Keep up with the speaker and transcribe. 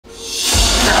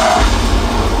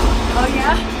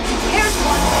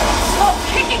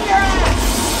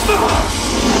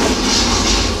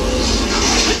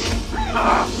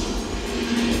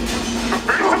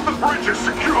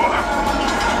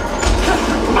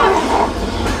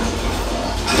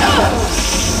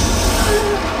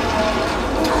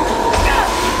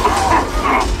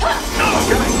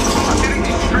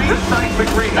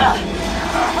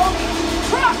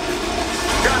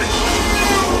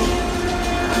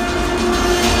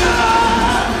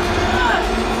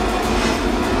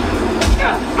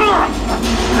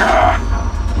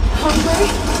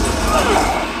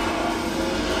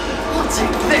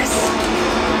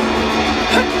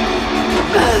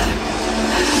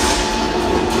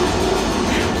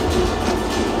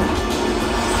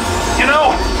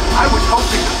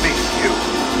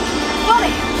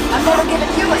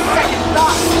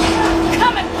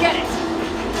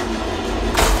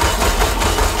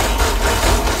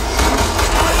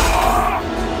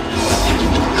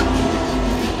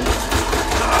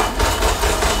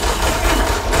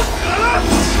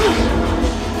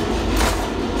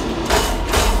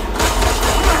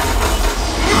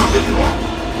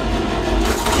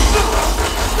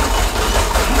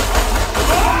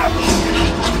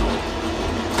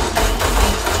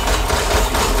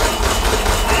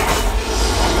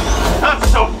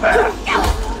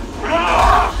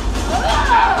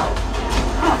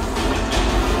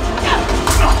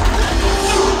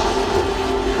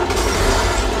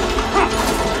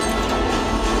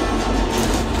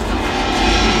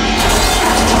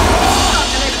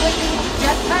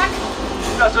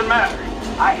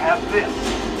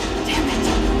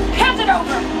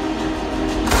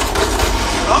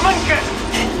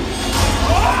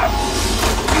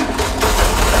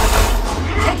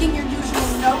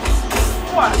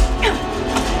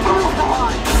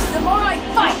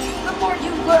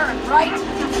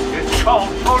called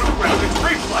photographic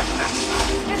reflexes.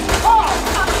 It's called...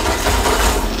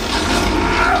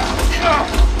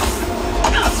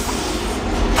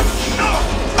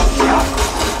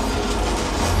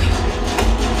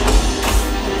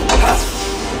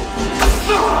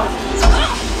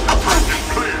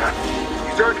 Clear.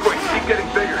 These earthquakes keep getting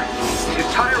bigger. The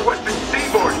entire western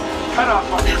seaboard cut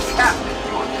off on your captain.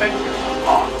 You Avengers are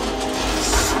lost.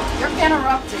 You're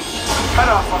interrupting. Cut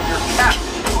off on your captain.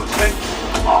 You Avengers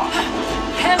are lost.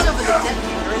 Hand over the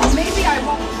detonator and maybe I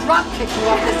won't drop kick you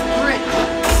off this bridge.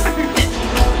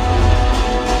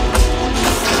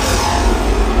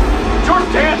 Your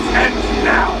dance ends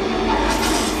now.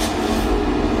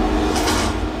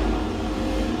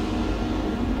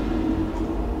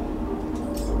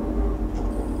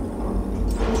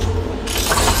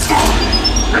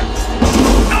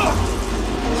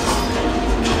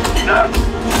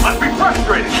 Must be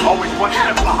frustrating, always one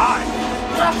step behind.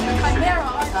 Drop the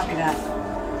chimera. Copy that.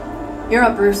 You're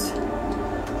up, Bruce.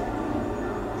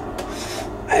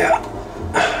 Yeah.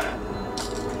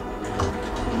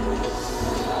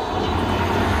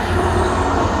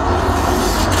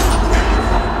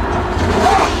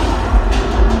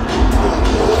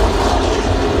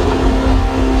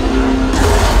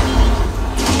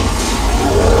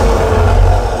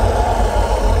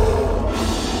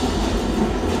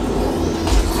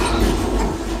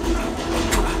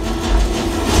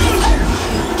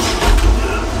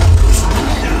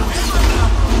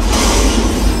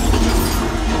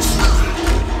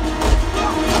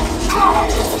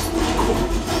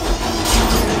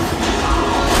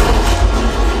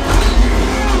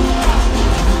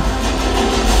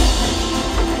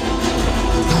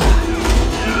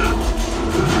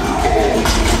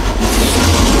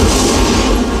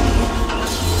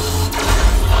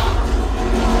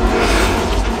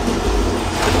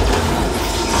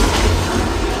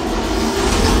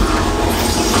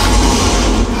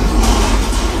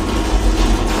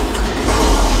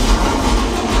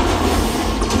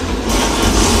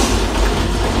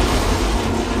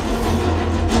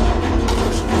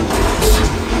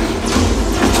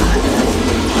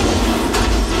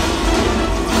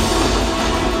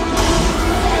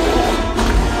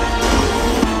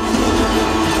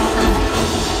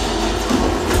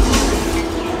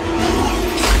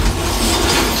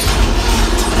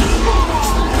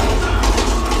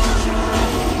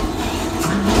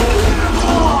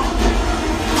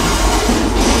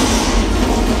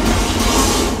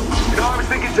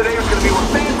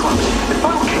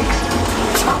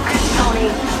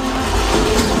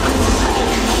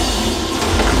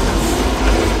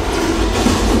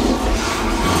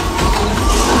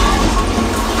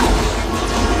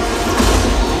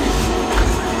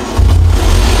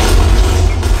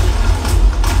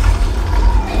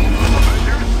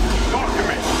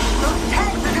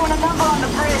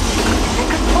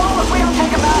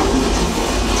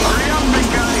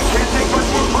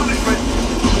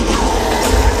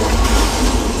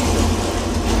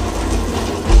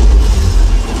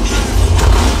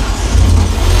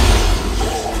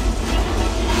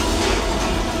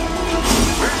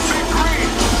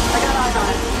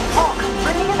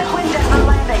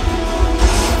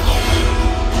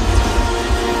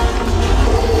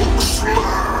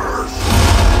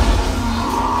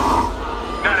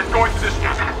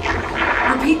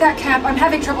 That Cap, I'm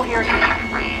having trouble hearing you.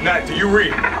 Nat, do you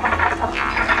read?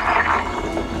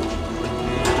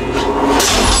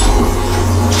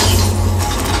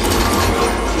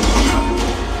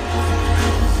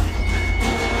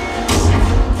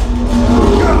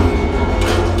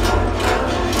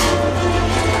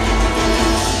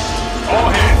 All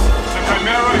hands, the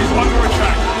Chimera is under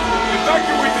attack.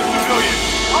 Evacuate the civilians.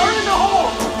 Are in the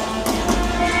hole!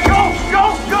 Go, go,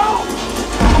 go!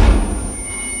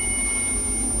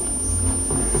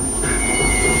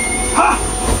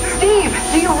 Steve,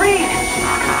 do you read?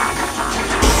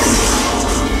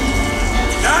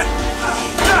 Nat!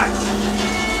 Nat!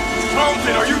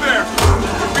 Carlton, are you there?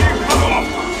 We're being cut off!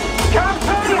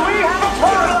 Captain, we have a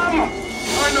problem!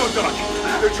 I know, Doc.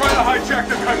 They're trying to hijack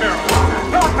the Chimera.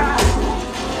 Not bad!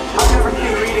 I've never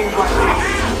seen readings like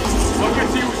this. I'll get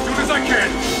to you as soon as I can.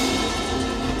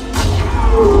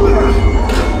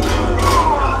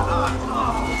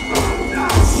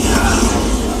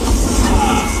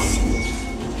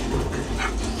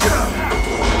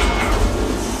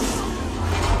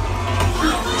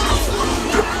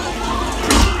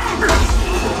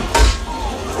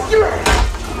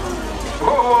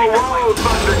 Whoa,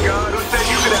 Thunder God. Who said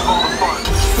you could have all the fun?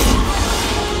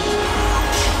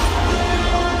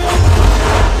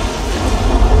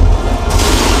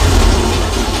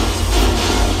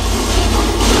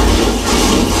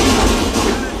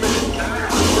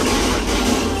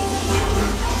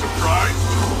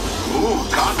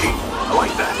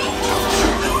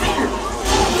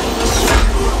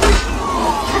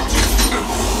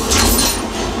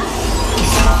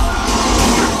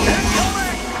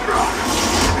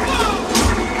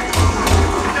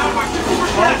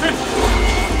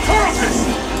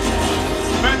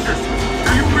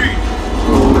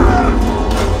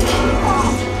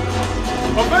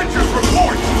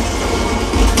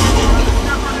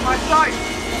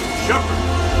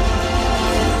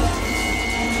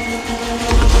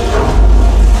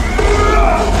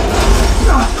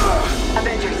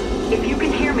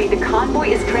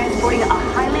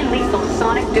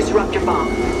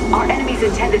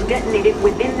 intend to detonate it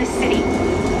within the city.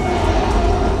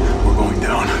 We're going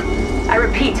down. I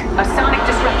repeat, a sonic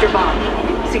disruptor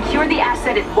bomb. Secure the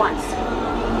asset at once.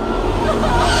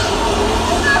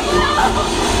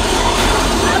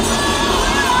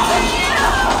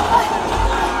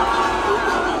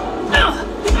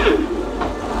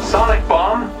 Sonic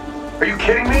bomb? Are you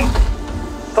kidding me?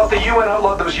 Thought the UN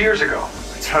outlawed those years ago.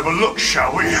 Let's have a look,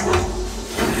 shall we?